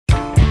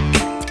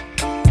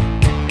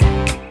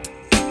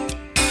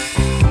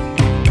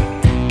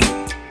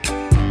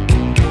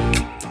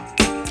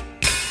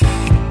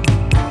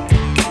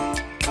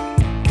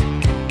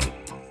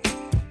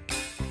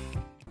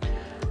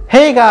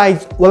Hey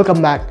guys, welcome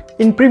back.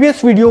 In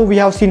previous video we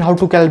have seen how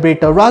to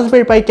calibrate a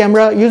Raspberry Pi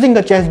camera using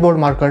a chessboard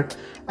marker,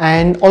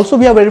 and also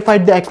we have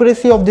verified the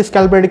accuracy of this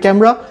calibrated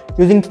camera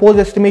using pose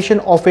estimation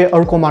of a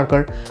ARUCO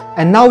marker.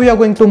 And now we are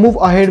going to move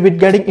ahead with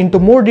getting into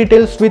more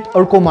details with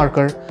ARUCO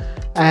marker.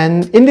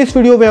 And in this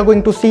video we are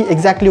going to see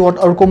exactly what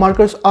ARUCO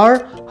markers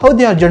are, how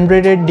they are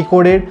generated,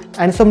 decoded,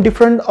 and some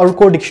different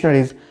ARUCO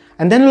dictionaries.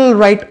 And then we'll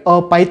write a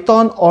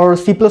Python or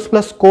C++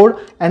 code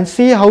and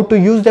see how to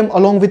use them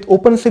along with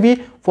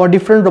OpenCV for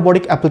different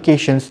robotic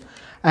applications.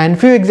 And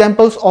few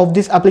examples of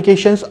these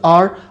applications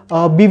are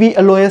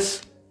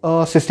BVLOS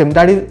system,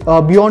 that is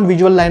beyond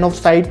visual line of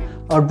sight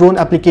drone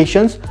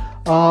applications,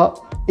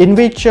 in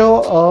which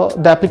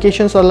the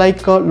applications are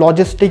like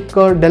logistic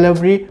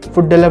delivery,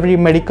 food delivery,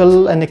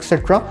 medical, and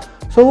etc.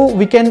 So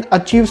we can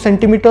achieve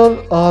centimeter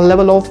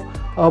level of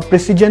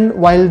precision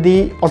while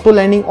the auto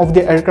landing of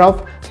the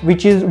aircraft,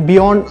 which is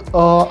beyond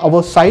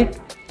our sight,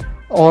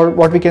 or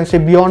what we can say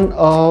beyond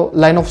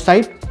line of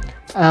sight,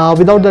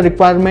 without the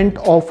requirement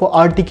of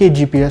RTK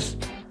GPS.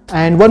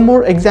 And one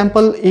more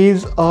example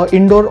is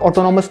indoor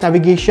autonomous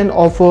navigation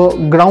of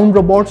ground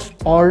robots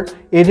or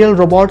aerial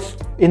robots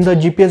in the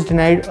GPS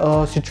denied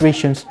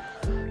situations.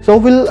 So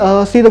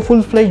we'll see the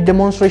full-fledged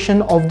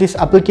demonstration of these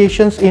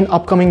applications in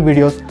upcoming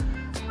videos.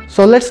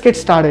 So let's get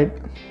started.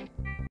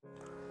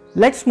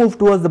 Let's move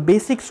towards the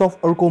basics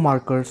of ARUCO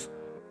markers.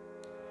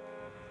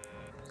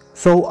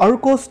 So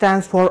ARUCO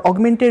stands for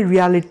Augmented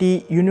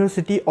Reality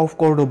University of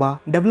Cordoba,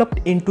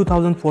 developed in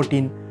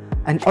 2014.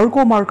 An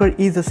ARUCO marker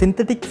is a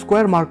synthetic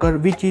square marker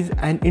which is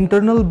an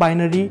internal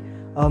binary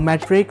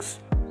matrix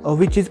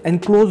which is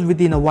enclosed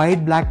within a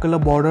white black color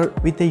border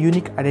with a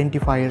unique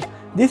identifier.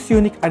 This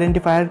unique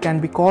identifier can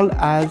be called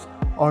as,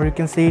 or you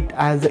can say it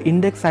as, the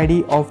index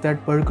ID of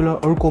that particular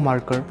ARUCO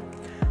marker.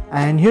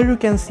 And here you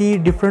can see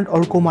different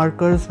ARUCO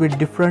markers with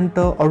different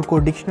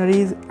ARUCO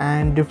dictionaries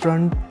and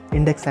different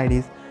index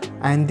IDs.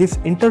 And this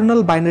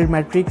internal binary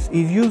matrix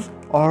is used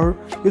for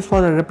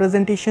the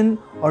representation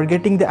or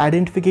getting the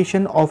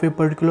identification of a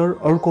particular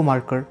ARUCO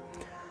marker.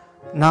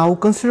 Now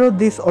consider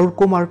this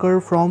ARUCO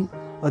marker from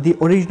the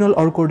original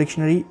ARUCO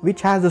dictionary,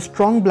 which has a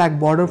strong black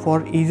border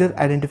for easier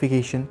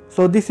identification.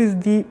 So this is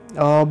the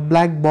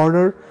black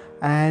border,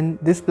 and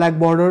this black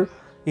border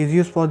is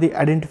used for the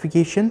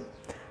identification,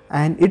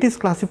 and it is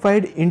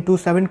classified into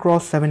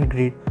 7x7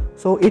 grid.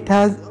 So it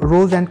has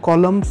rows and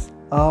columns,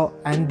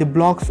 and the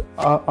blocks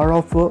are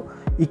of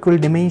equal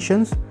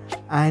dimensions,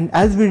 and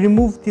as we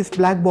remove this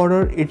black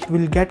border, it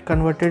will get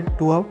converted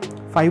to a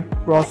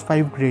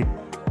 5x5 grid.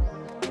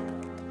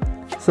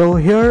 So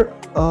here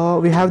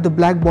we have the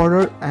black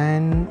border,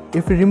 and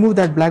if we remove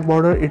that black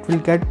border, it will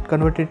get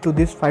converted to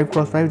this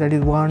 5x5, that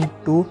is 1,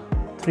 2,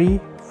 3,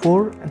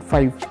 4 and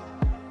 5.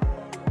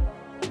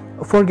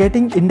 For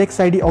getting index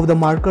ID of the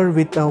marker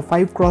with a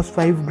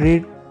 5x5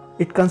 grid,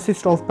 it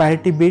consists of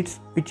parity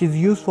bits, which is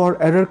used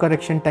for error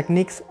correction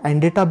techniques,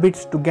 and data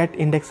bits to get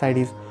index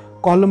IDs.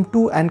 Column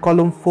 2 and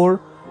column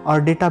 4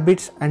 are data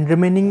bits, and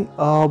remaining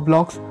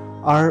blocks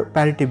are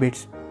parity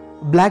bits.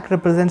 Black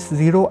represents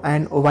 0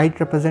 and white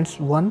represents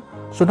 1.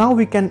 So now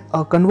we can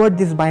convert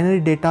this binary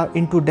data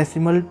into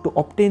decimal to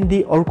obtain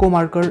the ARUCO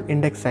marker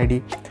index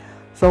ID.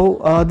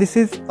 So this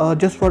is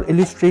just for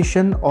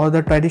illustration or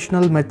the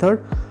traditional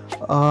method.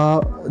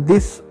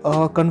 This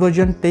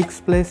conversion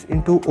takes place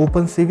into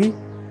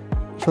OpenCV.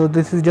 So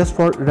this is just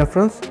for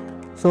reference.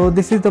 So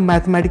this is the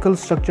mathematical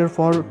structure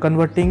for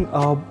converting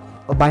a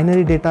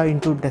binary data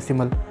into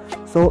decimal.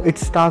 So it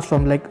starts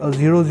from like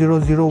 0 0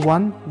 0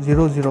 1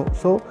 0 0.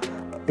 So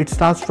it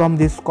starts from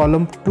this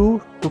column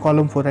 2 to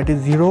column 4, that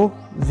is 0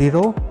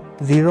 0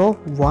 0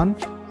 1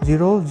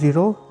 0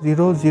 0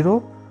 0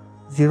 0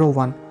 0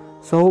 1.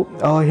 So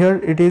here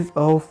it is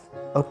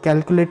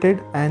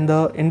calculated, and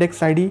the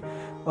index ID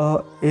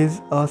is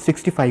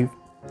 65.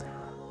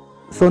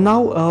 So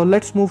now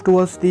let's move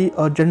towards the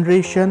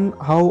generation,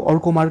 how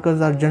ARUCO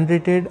markers are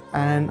generated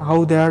and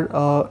how they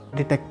are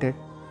detected.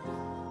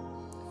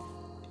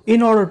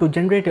 In order to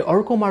generate a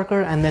ARUCO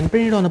marker and then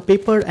print it on a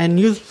paper and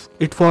use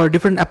it for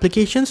different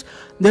applications,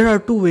 there are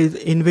two ways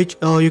in which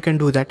you can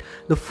do that.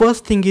 The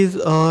first thing is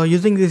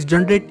using this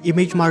generate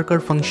image marker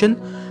function,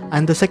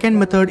 and the second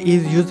method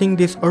is using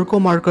this ARUCO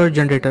marker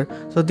generator.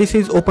 So this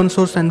is open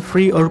source and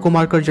free ARUCO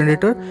marker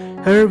generator.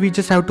 Here we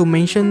just have to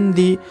mention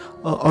the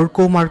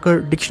ARUCO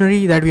marker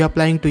dictionary that we are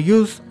planning to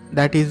use,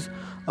 that is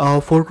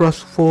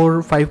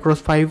 4x4,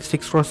 5x5,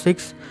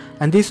 6x6,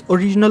 and this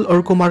original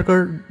ARUCO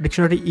marker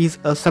dictionary is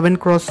a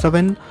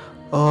 7x7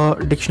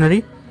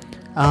 dictionary,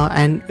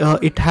 and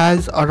it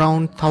has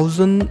around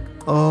 1000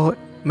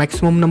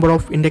 maximum number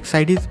of index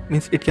IDs,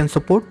 means it can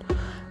support.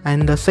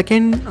 And the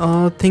second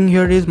thing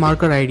here is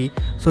marker ID.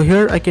 So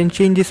here I can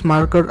change this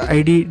marker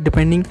ID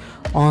depending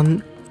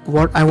on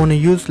what I want to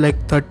use, like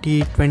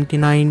 30,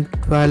 29,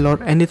 12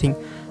 or anything,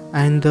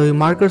 and the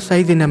marker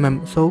size in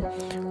mm. So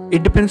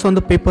it depends on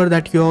the paper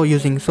that you're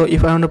using. So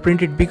if I want to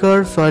print it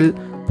bigger, so I'll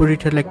put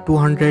it here like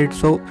 200.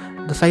 So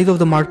the size of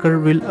the marker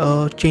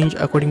will change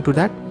according to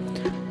that.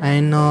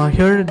 And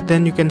here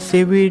then you can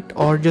save it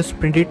or just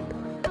print it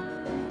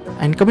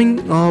And coming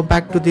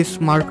back to this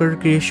marker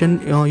creation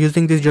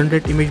using this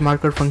generate image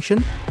marker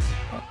function,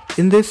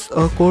 in this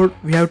code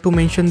we have to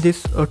mention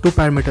this two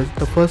parameters.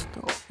 The first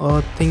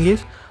thing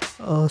is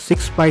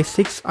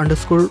 6x6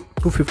 underscore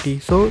 250.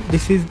 So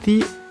this is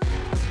the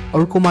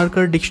ARUCO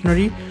marker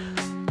dictionary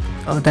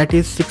that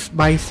is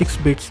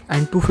 6x6 bits,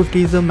 and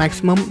 250 is the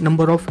maximum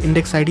number of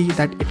index ID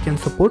that it can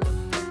support,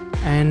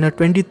 and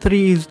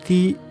 23 is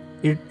the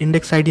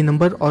index ID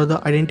number or the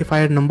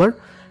identifier number,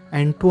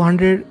 and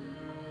 200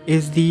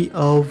 is the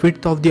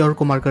width of the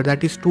ARUCO marker,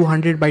 that is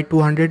 200 by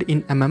 200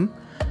 in mm,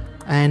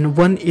 and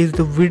 1 is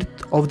the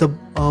width of the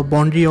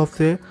boundary of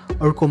the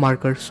ARUCO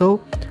marker.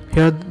 So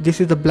here this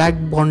is the black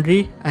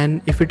boundary,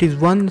 and if it is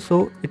 1,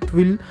 so it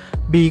will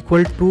be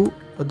equal to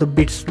the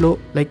bits slow.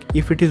 Like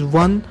if it is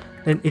 1,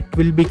 then it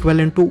will be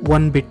equivalent to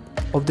 1 bit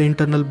of the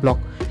internal block.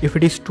 If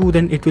it is 2,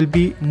 then it will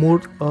be more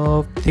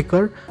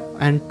thicker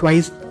and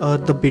twice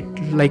the bit,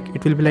 like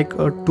it will be like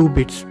 2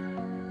 bits.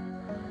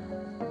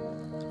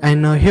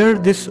 And here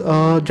this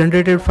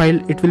generated file,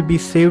 it will be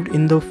saved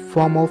in the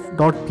form of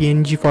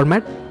 .png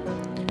format.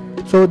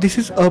 So this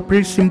is a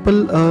pretty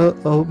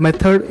simple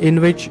method in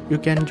which you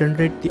can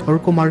generate the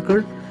ARUCO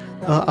marker.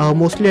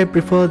 Mostly I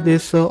prefer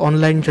this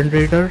online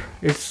generator.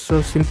 It's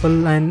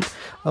simple and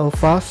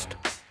fast.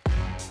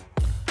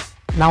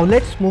 Now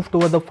let's move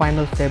toward the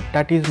final step,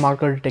 that is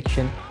marker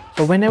detection.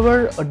 So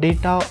whenever a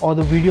data or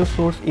the video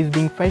source is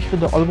being fetched to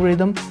the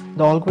algorithm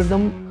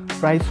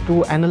tries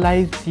to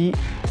analyze the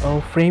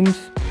frames,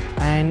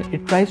 and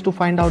it tries to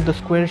find out the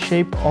square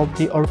shape of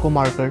the ARUCO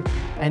marker.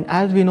 And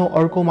as we know,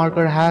 ARUCO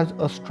marker has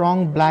a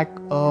strong black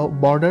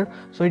border,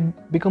 so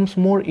it becomes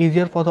more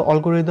easier for the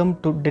algorithm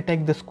to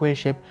detect the square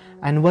shape.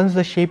 And once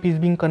the shape is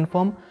being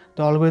confirmed,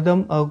 the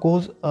algorithm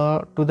goes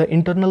to the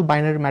internal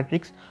binary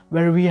matrix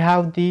where we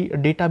have the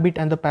data bit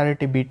and the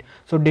parity bit.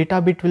 So data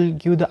bit will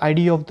give the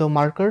ID of the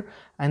marker,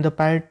 and the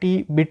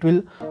parity bit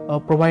will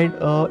provide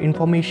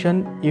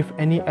information if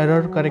any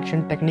error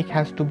correction technique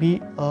has to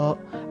be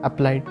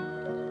applied.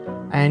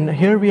 And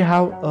here we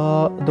have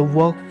the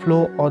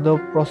workflow or the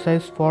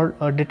process for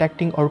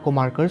detecting ARUCO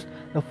markers.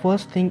 The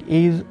first thing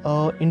is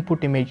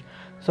input image.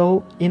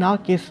 So in our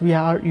case we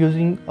are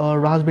using a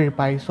Raspberry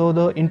Pi, so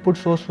the input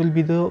source will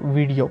be the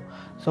video.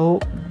 So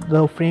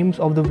the frames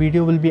of the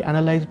video will be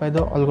analyzed by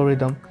the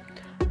algorithm.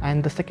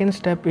 And the second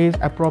step is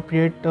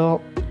appropriate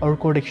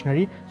ARUCO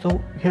dictionary. So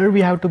here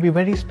we have to be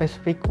very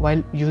specific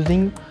while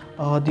using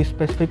the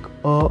specific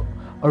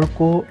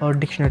ARUCO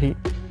dictionary.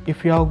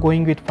 If you are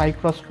going with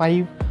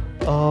 5x5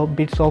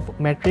 bits of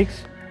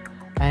matrix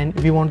and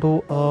we want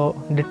to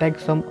detect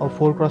some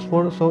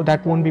 4x4, so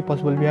that won't be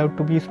possible. We have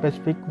to be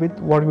specific with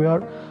what we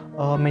are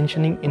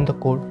mentioning in the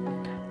code.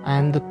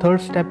 And the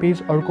third step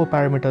is ARUCO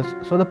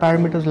parameters. So the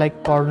parameters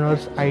like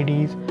corners,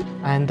 IDs,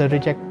 and the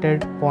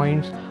rejected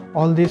points,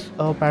 all these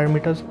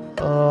parameters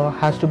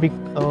has to be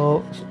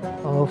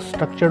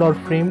structured or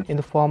framed in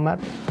the form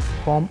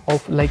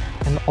of like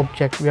an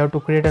object. We have to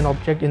create an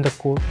object in the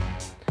code.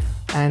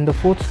 And the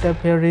fourth step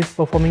here is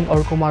performing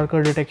ARUCO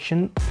marker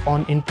detection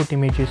on input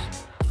images.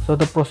 So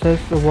the process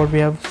of what we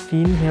have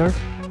seen here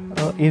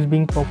is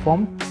being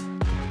performed.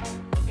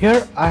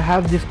 Here I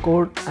have this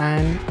code,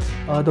 and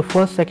the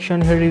first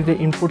section here is the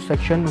input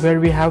section where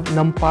we have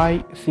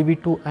NumPy,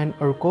 CV2 and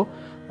ARUCO.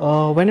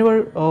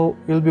 Whenever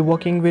you'll be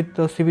working with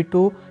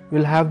CV2,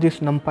 you'll have this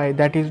NumPy,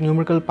 that is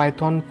numerical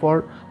Python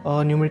for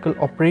numerical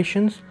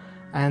operations.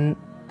 And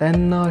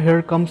then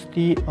here comes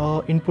the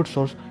input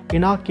source.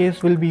 In our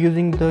case, we'll be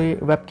using the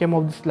webcam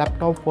of this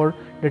laptop for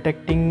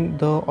detecting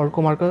the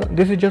ARUCO marker.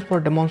 This is just for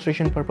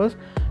demonstration purpose,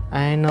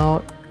 and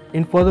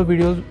in further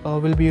videos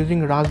we'll be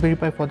using Raspberry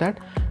Pi for that.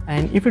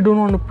 And if you don't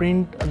want to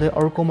print the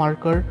ARUCO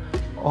marker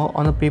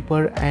on a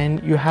paper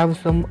and you have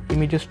some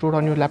images stored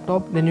on your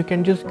laptop, then you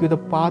can just give the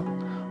path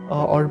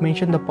or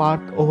mention the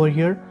path over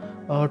here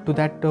to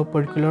that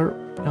particular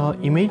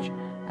image,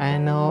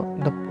 and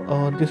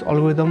this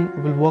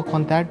algorithm will work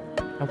on that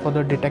for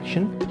the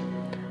detection.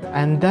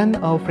 And then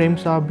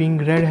frames are being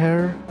read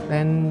here,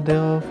 then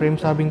the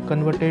frames are being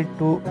converted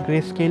to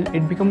grayscale.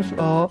 It becomes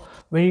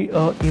very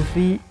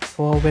easy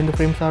for when the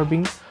frames are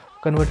being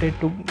converted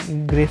to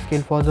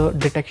grayscale for the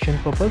detection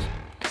purpose.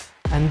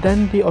 And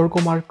then the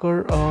ARUCO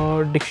marker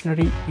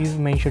dictionary is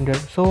mentioned here.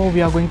 So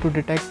we are going to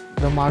detect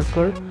the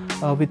marker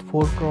with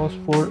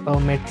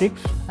 4x4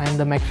 matrix, and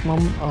the maximum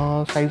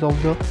size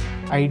of the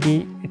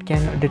ID it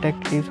can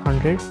detect is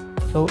 100.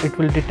 So it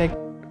will detect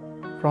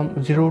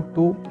from 0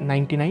 to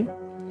 99.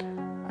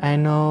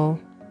 And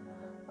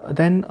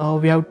then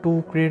we have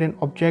to create an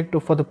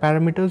object for the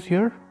parameters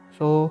here.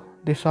 So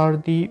these are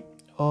the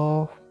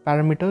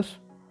parameters.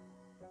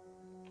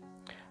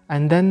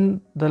 And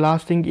then the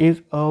last thing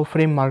is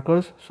frame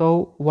markers.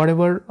 So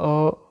whatever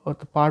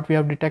the part we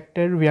have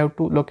detected, we have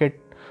to locate.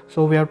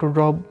 So we have to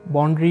draw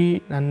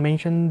boundary and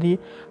mention the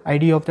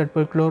ID of that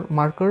particular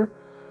marker.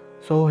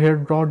 So here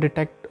draw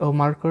detect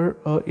marker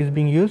is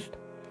being used.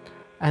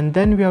 And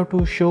then we have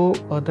to show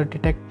the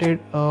detected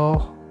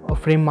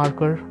frame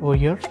marker over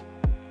here.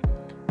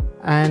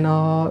 And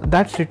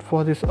that's it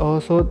for this.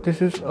 So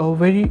this is a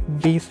very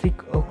basic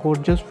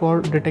code just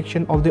for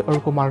detection of the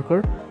ARUCO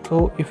marker.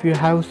 So if you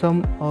have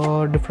some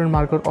different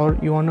marker, or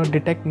you want to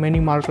detect many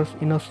markers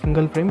in a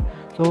single frame,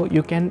 so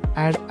you can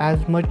add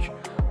as much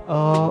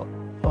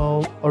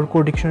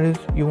ARUCO dictionaries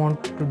you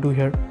want to do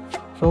here.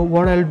 So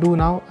what I'll do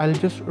now, I'll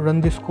just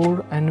run this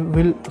code and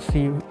we'll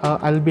see.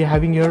 I'll be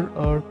having here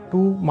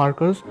two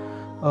markers,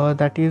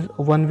 that is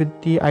one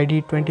with the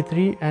ID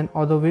 23 and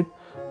other with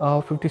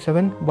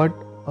 57, but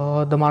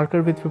the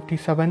marker with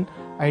 57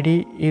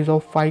 ID is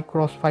of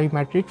 5x5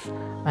 matrix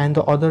and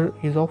the other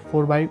is of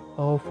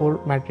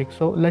 4x4 matrix.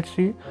 So let's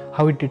see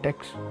how it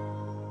detects.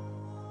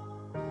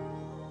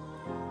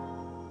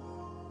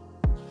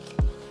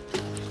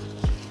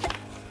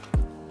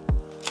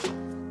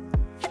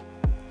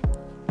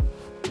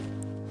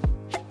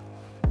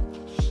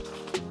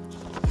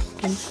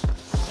 Okay.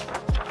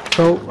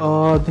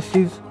 So this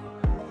is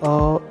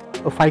a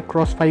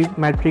 5x5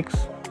 matrix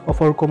of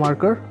ARUCO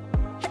marker,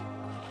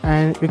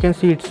 and you can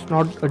see it's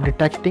not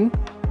detecting.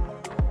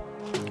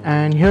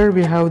 And here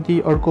we have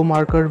the ARUCO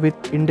marker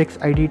with index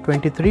ID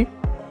 23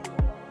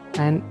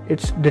 and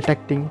it's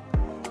detecting.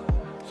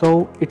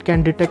 So it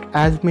can detect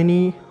as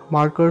many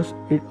markers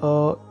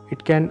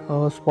it can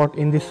spot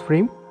in this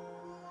frame.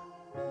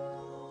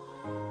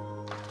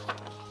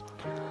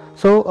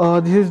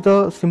 So this is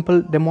the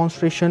simple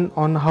demonstration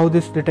on how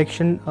this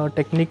detection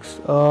techniques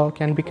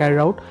can be carried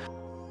out.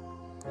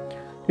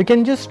 You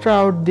can just try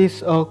out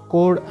this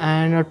code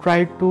and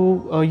try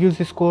to use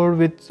this code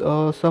with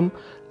some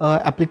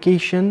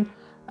application.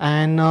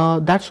 And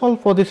that's all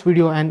for this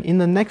video, and in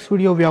the next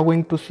video we are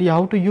going to see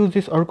how to use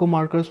these ARUCO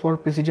markers for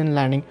precision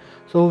landing.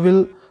 So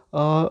we'll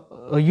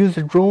use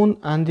the drone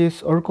and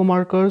these ARUCO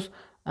markers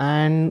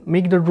and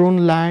make the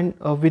drone land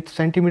with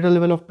centimeter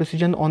level of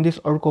precision on these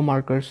ARUCO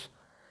markers.